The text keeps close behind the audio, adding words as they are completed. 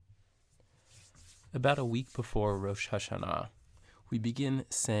About a week before Rosh Hashanah, we begin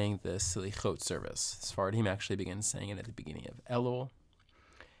saying the Selichot service. Sfaradim actually begins saying it at the beginning of Elul.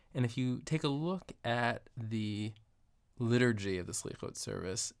 And if you take a look at the liturgy of the Selichot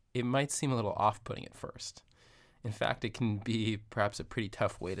service, it might seem a little off-putting at first. In fact, it can be perhaps a pretty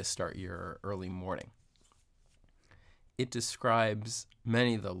tough way to start your early morning. It describes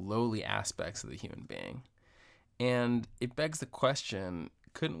many of the lowly aspects of the human being. And it begs the question,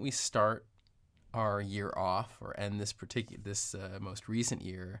 couldn't we start our year off or end this most recent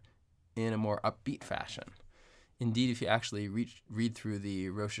year in a more upbeat fashion? Indeed, if you actually read through the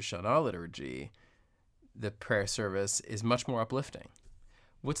Rosh Hashanah liturgy, the prayer service is much more uplifting.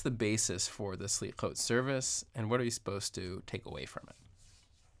 What's the basis for the Selichot service, and what are you supposed to take away from it?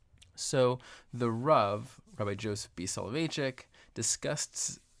 So the Rav, Rabbi Joseph B. Soloveitchik,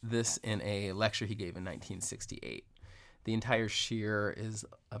 discussed this in a lecture he gave in 1968. The entire shir is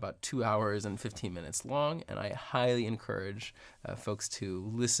about 2 hours and 15 minutes long, and I highly encourage folks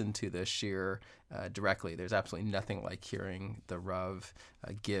to listen to the shir directly. There's absolutely nothing like hearing the Rav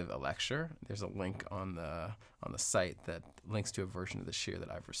give a lecture. There's a link on the site that links to a version of the shir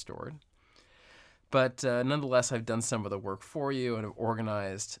that I've restored. But nonetheless, I've done some of the work for you and have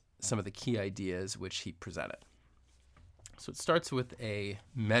organized some of the key ideas which he presented. So it starts with a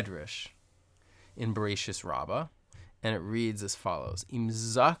medrash in Bereshis Rabbah, and it reads as follows: Im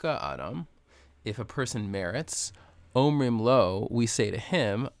zaka Adam, if a person merits, omrim lo, we say to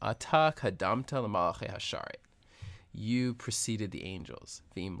him, ata kadamta l'malachei hasharet, you preceded the angels.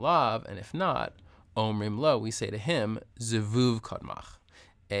 V'im lav, and if not, omrim lo, we say to him, zevuv kodmach,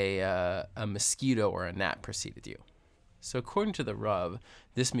 a mosquito or a gnat preceded you. So according to the Rav,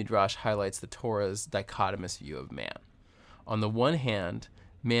 this midrash highlights the Torah's dichotomous view of man. On the one hand,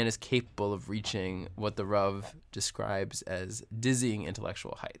 man is capable of reaching what the Rav describes as dizzying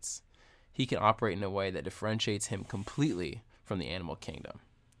intellectual heights. He can operate in a way that differentiates him completely from the animal kingdom.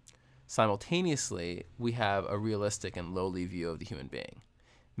 Simultaneously, we have a realistic and lowly view of the human being.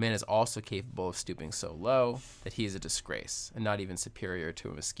 Man is also capable of stooping so low that he is a disgrace, and not even superior to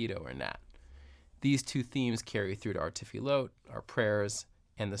a mosquito or gnat. These two themes carry through to our tefillot, our prayers,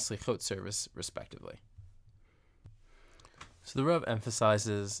 and the Selichot service, respectively. So the Rav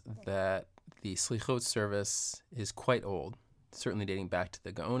emphasizes that the Selichot service is quite old, certainly dating back to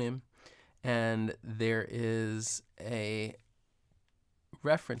the Gaonim, and there is a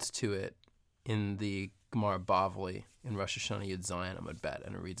reference to it in the Gemara Bavli in Rosh Hashanah Yud Zayin Amud Bet,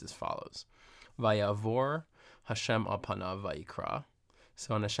 and it reads as follows: Vayavor Hashem al panav vayikra.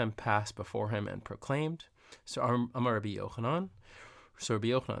 So when Hashem passed before him and proclaimed. So Amar Rabbi Yochanan. So Rabbi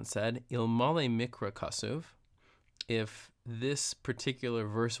Yochanan said, Ilmale mikra kasuv, if this particular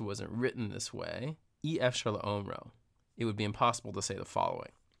verse wasn't written this way, efshar la'omro, it would be impossible to say the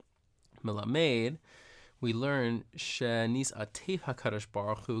following. Melamed, we learn shenis atef hakadosh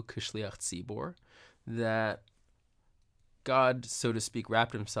baruch hu kishliach tzibor, that God, so to speak,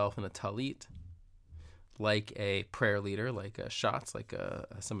 wrapped himself in a talit, like a prayer leader, like a shatz, like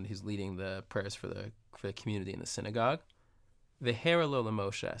someone who's leading the prayers for the community in the synagogue. V'hera lo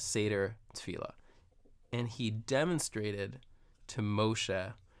l'Moshe seder tefillah, and he demonstrated to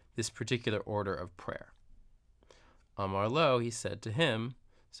Moshe this particular order of prayer. Amar lo, he said to him,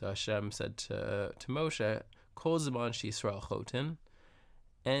 so Hashem said to Moshe, Kol zaman sheYisrael chotin,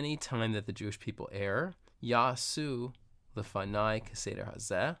 any time that the Jewish people err, Yasu lefanai keseder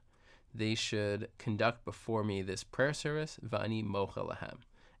hazeh, they should conduct before me this prayer service, v'ani mochel lahem,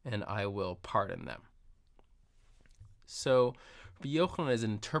 and I will pardon them. So Rabbi Yochanan is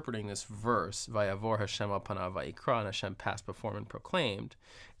interpreting this verse, Vayavor Hashem al panav vayikra, and Hashem passed before him and proclaimed,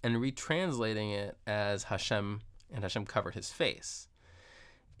 and retranslating it as Hashem covered his face.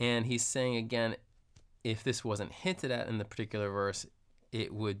 And he's saying again, if this wasn't hinted at in the particular verse,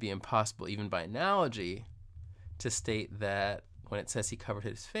 it would be impossible, even by analogy, to state that when it says he covered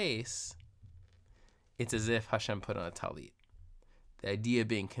his face, it's as if Hashem put on a talit. The idea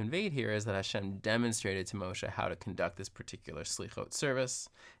being conveyed here is that Hashem demonstrated to Moshe how to conduct this particular Selichot service.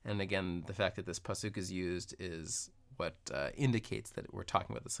 And again, the fact that this pasuk is used is what indicates that we're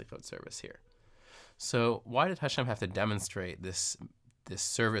talking about the Selichot service here. So why did Hashem have to demonstrate this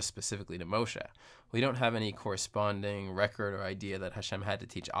service specifically to Moshe? We don't have any corresponding record or idea that Hashem had to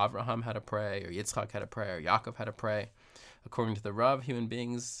teach Avraham how to pray, or Yitzchak how to pray, or Yaakov how to pray. According to the Rav, human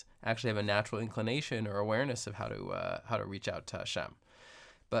beings actually have a natural inclination or awareness of how to reach out to Hashem.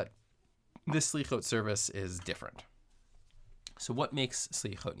 But this Selichot service is different. So what makes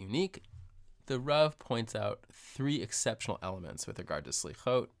Selichot unique? The Rav points out 3 exceptional elements with regard to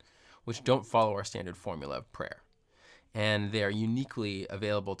Selichot, which don't follow our standard formula of prayer. and they are uniquely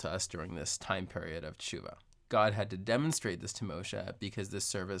available to us during this time period of tshuva. God had to demonstrate this to Moshe because this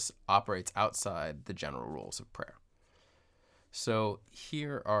service operates outside the general rules of prayer. So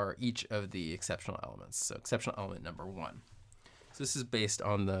here are each of the exceptional elements. So exceptional element number 1. So this is based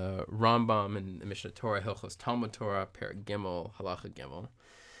on the Rambam in the Mishnah Torah, Hilchos Talmud Torah, Perek Gimel, Halacha Gimel.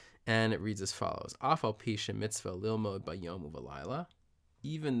 And it reads as follows: Afal pisha mitzvah lilmod bayom uvalayla.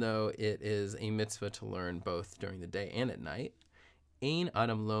 Even though it is a mitzvah to learn both during the day and at night, ein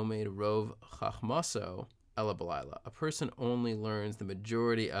adam lomed rov chachmaso ela balayla. A person only learns the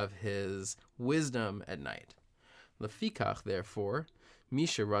majority of his wisdom at night. Lefikach, therefore,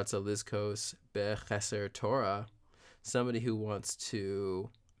 misha ratza lizkos becheser Torah, somebody who wants to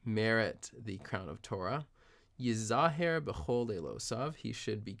merit the crown of Torah, yizaher bechol leilosav, he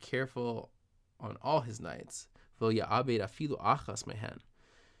should be careful on all his nights. V'lo ya'abed afilu achas mehen,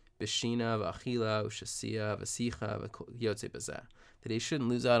 b'shina v'achila v'shasiya v'sicha v'yotze b'zeh, that he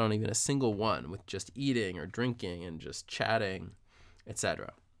shouldn't lose out on even a single one with just eating or drinking and just chatting,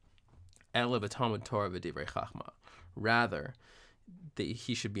 etc. Ela b'talmud Torah v'divrei chachma. Rather,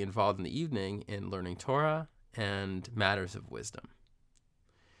 he should be involved in the evening in learning Torah and matters of wisdom.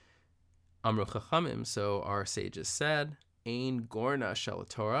 Amru Chachamim, so our sages said, Ein gorna shel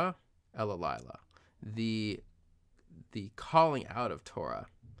Torah ela laila. The calling out of Torah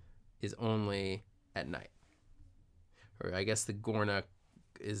is only at night. Or I guess the gorna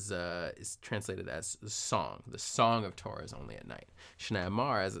is translated as the song. The song of Torah is only at night. Shnei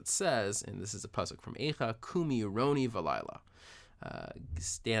Amar, as it says, and this is a pasuk from Eicha, Kumi Roni Valayla.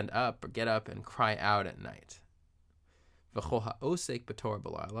 Stand up or get up and cry out at night. V'chol ha'osek b'Torah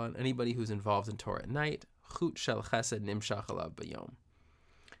b'layla, and anybody who's involved in Torah at night, chut shel chesed nimshach alav b'yom.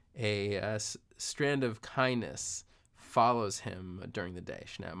 A strand of kindness follows him during the day.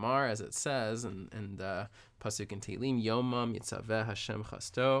 Shnei Amar, as it says, and pasuk in Tehillim, Yomam yitzaveh Hashem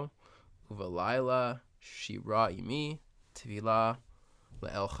chasto, uvalayla shira imi tevilah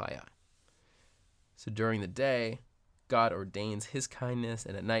le'el chaya. So during the day, God ordains his kindness,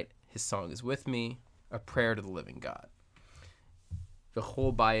 and at night his song is with me, a prayer to the living God.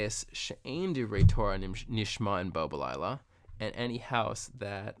 V'chol bayis she'ein divrei Torah nishma and bo b'layla, and any house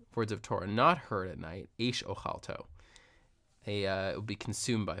that words of Torah not heard at night, eish ochalto, it will be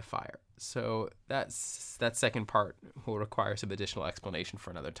consumed by fire. So that second part will require some additional explanation for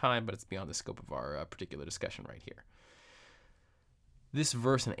another time, but it's beyond the scope of our particular discussion right here. This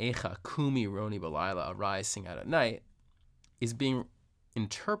verse in Eicha, Kumi Roni B'layla, arise, sing out at night, is being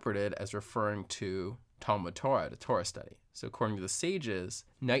interpreted as referring to Talmud Torah, the Torah study. So according to the sages,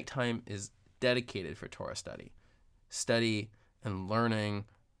 nighttime is dedicated for Torah study. Study and learning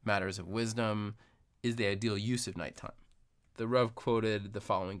matters of wisdom is the ideal use of nighttime. The Rav quoted the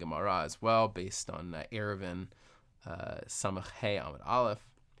following Gemara as well, based on Eruvin Samach Hey Amud Aleph,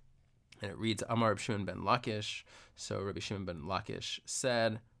 and it reads, Amar Rabbi Shimon ben Lakish. So Rabbi Shimon ben Lakish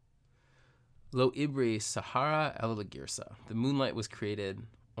said, Lo ibri Sahara el Girsa. The moonlight was created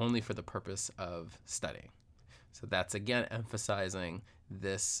only for the purpose of studying. So that's again emphasizing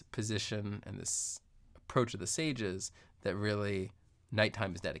this position and this approach of the sages that really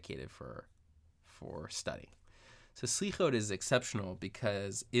nighttime is dedicated for study. So Slichot is exceptional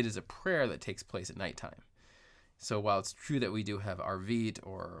because it is a prayer that takes place at nighttime. So while it's true that we do have Arvit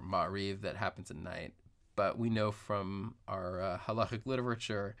or Ma'ariv that happens at night, but we know from our halachic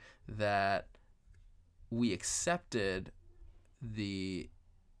literature that we accepted the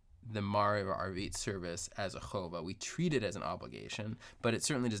Ma'ariv or Arvit service as a chova. We treat it as an obligation, but it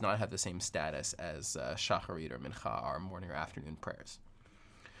certainly does not have the same status as Shacharit or Mincha, our morning or afternoon prayers.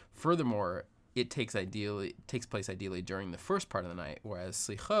 Furthermore, it takes place ideally during the first part of the night, whereas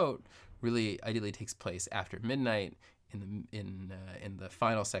Slichot really ideally takes place after midnight in the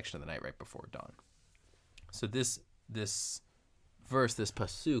final section of the night right before dawn. So this verse, this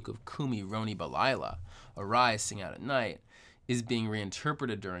pasuk of Kumi Roni Balayla, arise, sing out at night, is being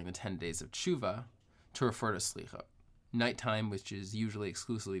reinterpreted during the 10 days of tshuva to refer to Slichot. Nighttime, which is usually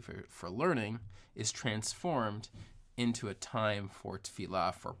exclusively for learning, is transformed into a time for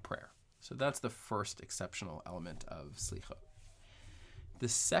tefillah, for prayer. So that's the first exceptional element of Slichot. The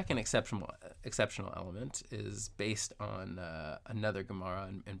second exceptional element is based on another Gemara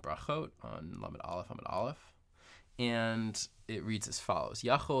in Brachot, on Lamed Aleph, Amud Aleph, and it reads as follows: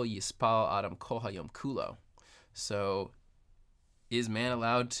 Yachol yispal adam kol hayom kulo. So, is man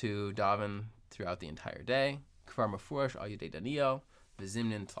allowed to daven throughout the entire day? Kvar mafurash al yudei Daniel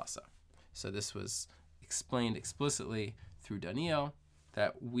v'zimnin tlasa. So this was explained explicitly through Daniel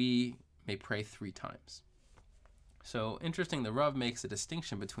that we may pray 3 times. So interesting, the Rav makes a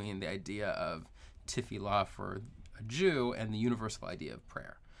distinction between the idea of tefillah for a Jew and the universal idea of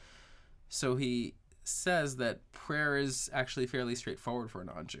prayer. So he says that prayer is actually fairly straightforward for a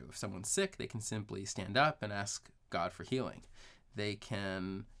non-Jew. If someone's sick, they can simply stand up and ask God for healing. They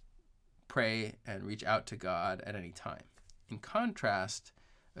can pray and reach out to God at any time. In contrast,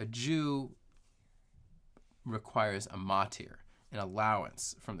 a Jew requires a matir, an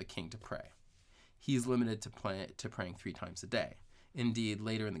allowance from the king to pray. He's limited to praying 3 times a day. Indeed,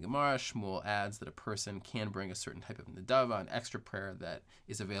 later in the Gemara, Shmuel adds that a person can bring a certain type of nedava, an extra prayer that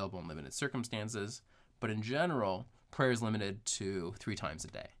is available in limited circumstances. But in general, prayer is limited to 3 times a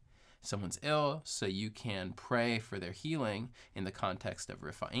day. Someone's ill, so you can pray for their healing in the context of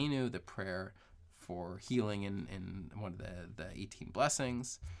Rifa'enu, the prayer for healing in one of the 18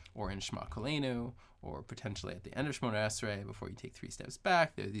 blessings, or in Shema Kolenu, or potentially at the end of Shemona Esrei before you take 3 steps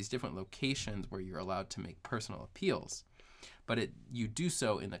back. There are these different locations where you're allowed to make personal appeals. But you do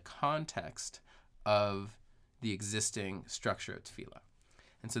so in the context of the existing structure of tefillah.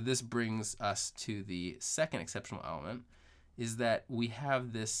 And so this brings us to the second exceptional element, is that we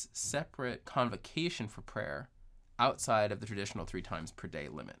have this separate convocation for prayer outside of the traditional 3 times per day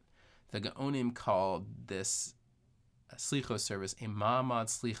limit. The Gaonim called this slicho service a ma'amad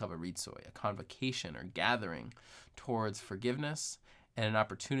slicha v'ritzoi, a convocation or gathering towards forgiveness and an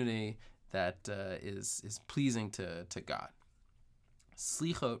opportunity that is pleasing to God.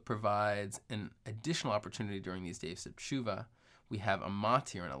 Slichot provides an additional opportunity during these days of tshuva. We have a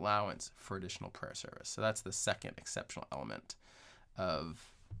matir, an allowance for additional prayer service. So that's the second exceptional element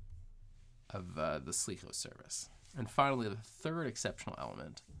of the slichot service. And finally, the third exceptional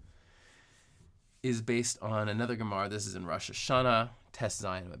element is based on another Gemara. This is in Rosh Hashanah, Tes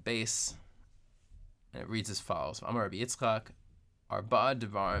Zayin Base, and it reads as follows: Amar Rabbi Yitzchak, Arba'a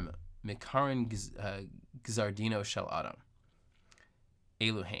Devarim Mikarin Gzardino Shel Adam.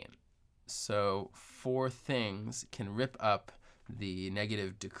 Eluhain. So 4 things can rip up the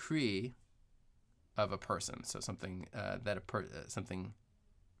negative decree of a person. So something something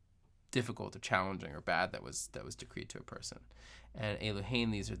difficult or challenging or bad that was decreed to a person. And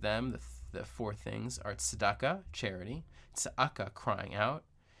Eluhain, these are them. The 4 things are tzedakah, charity; tza'aka, crying out;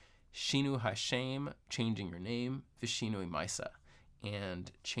 shinu hashem, changing your name; v'shinui maisa,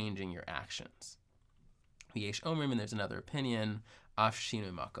 and changing your actions. V'yesh omrim, and there's another opinion, af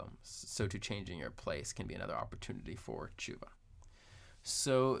shinui makom, so to changing your place can be another opportunity for tshuva.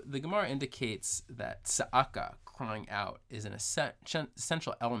 So the Gemara indicates that tza'aka, crying out, is an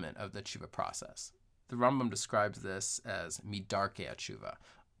essential element of the tshuva process. The Rambam describes this as midarkei tshuva,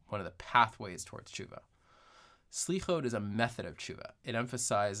 one of the pathways towards tshuva. Slichot is a method of tshuva. It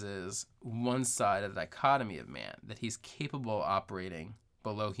emphasizes one side of the dichotomy of man, that he's capable of operating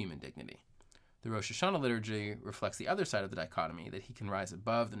below human dignity. The Rosh Hashanah liturgy reflects the other side of the dichotomy, that he can rise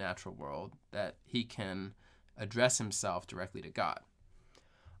above the natural world, that he can address himself directly to God.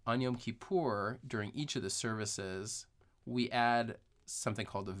 On Yom Kippur, during each of the services, we add something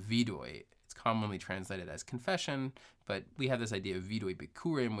called a vidui. It's commonly translated as confession, but we have this idea of vidui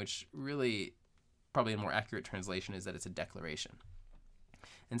bikurim, which really, probably a more accurate translation is that it's a declaration.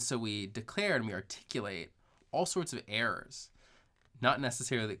 And so we declare and we articulate all sorts of errors, not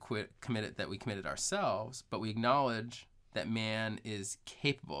necessarily that we committed ourselves, but we acknowledge that man is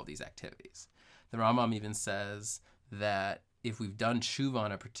capable of these activities. The Rambam even says that if we've done tshuva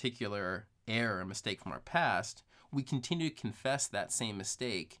on a particular error or mistake from our past, we continue to confess that same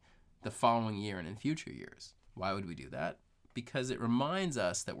mistake the following year and in future years. Why would we do that? Because it reminds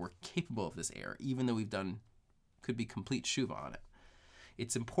us that we're capable of this error, even though could be complete tshuva on it.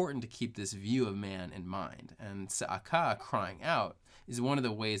 It's important to keep this view of man in mind, and tza'aka, crying out, is one of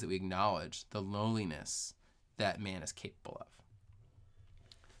the ways that we acknowledge the lowliness that man is capable of.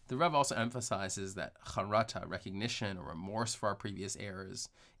 The Rav also emphasizes that charata, recognition or remorse for our previous errors,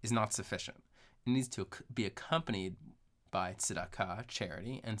 is not sufficient. It needs to be accompanied by tzedakah,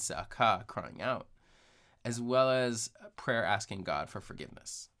 charity, and tza'aka, crying out, as well as prayer asking God for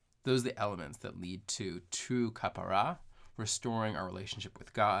forgiveness. Those are the elements that lead to true kapara, restoring our relationship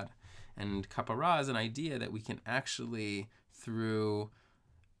with God. And kapara is an idea that we can actually, through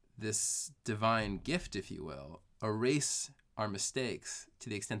this divine gift, if you will, erase our mistakes to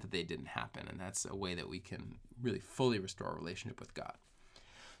the extent that they didn't happen. And that's a way that we can really fully restore our relationship with God.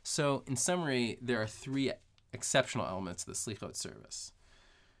 So in summary, there are 3 exceptional elements of the slichot service.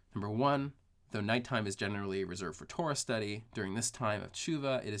 Number 1, though nighttime is generally reserved for Torah study, during this time of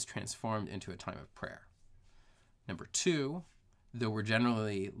tshuva, it is transformed into a time of prayer. Number 2, though we're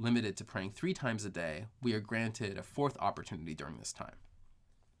generally limited to praying 3 times a day, we are granted a 4th opportunity during this time.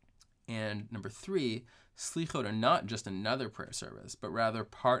 And number 3, slichot are not just another prayer service, but rather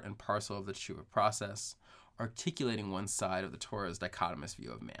part and parcel of the tshuva process, articulating one side of the Torah's dichotomous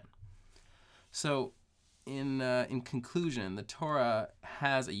view of man. So, in conclusion, the Torah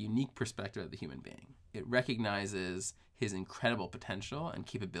has a unique perspective of the human being. It recognizes his incredible potential and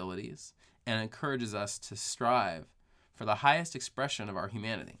capabilities and encourages us to strive for the highest expression of our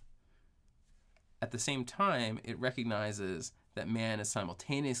humanity. At the same time, it recognizes that man is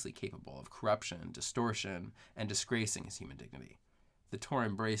simultaneously capable of corruption, distortion, and disgracing his human dignity. The Torah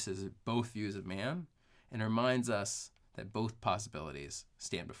embraces both views of man and reminds us that both possibilities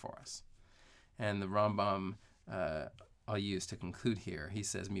stand before us. And the Rambam I'll use to conclude here, he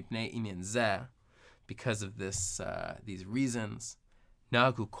says, Mipnei inyan zeh, because of these reasons,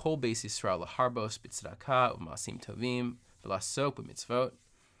 Nagu kol beis Yisrael laharbos b'tzedakah u'masim tovim v'lasok b'mitzvot.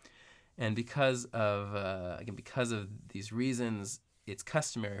 And because of these reasons, it's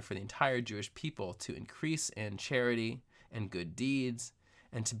customary for the entire Jewish people to increase in charity and good deeds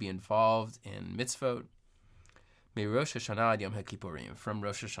and to be involved in mitzvot. Me Rosh Hashanah ad Yom HaKippurim, from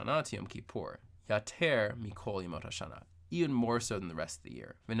Rosh Hashanah to Yom Kippur, yater mikol yemot Hashanah, even more so than the rest of the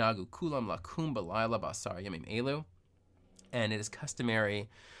year. V'nagu kulam lakum b'layla b'asar yamim elu, and it is customary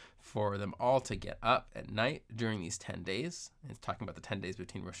for them all to get up at night during these 10 days. It's talking about the 10 days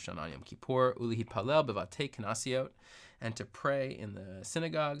between Rosh Hashanah and Yom Kippur. Ulihi palel b'vatei knasiot, and to pray in the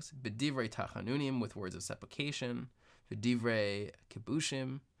synagogues. B'divrei tachanunim, with words of supplication. B'divrei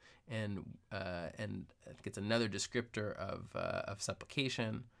kibushim, and I think it's another descriptor of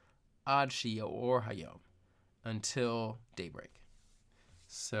supplication. Ad she'yor hayom, until daybreak.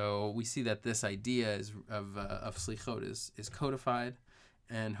 So we see that this idea of slichot is codified,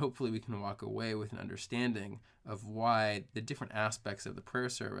 and hopefully we can walk away with an understanding of why the different aspects of the prayer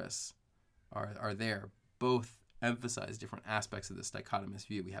service are there. Both emphasize different aspects of this dichotomous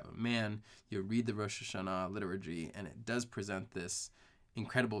view. We have a man, you read the Rosh Hashanah liturgy, and it does present this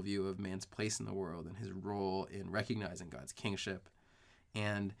incredible view of man's place in the world and his role in recognizing God's kingship.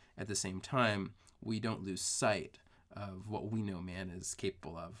 And at the same time, we don't lose sight of what we know man is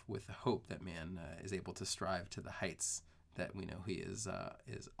capable of, with the hope that man is able to strive to the heights that we know he is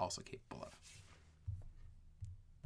also capable of.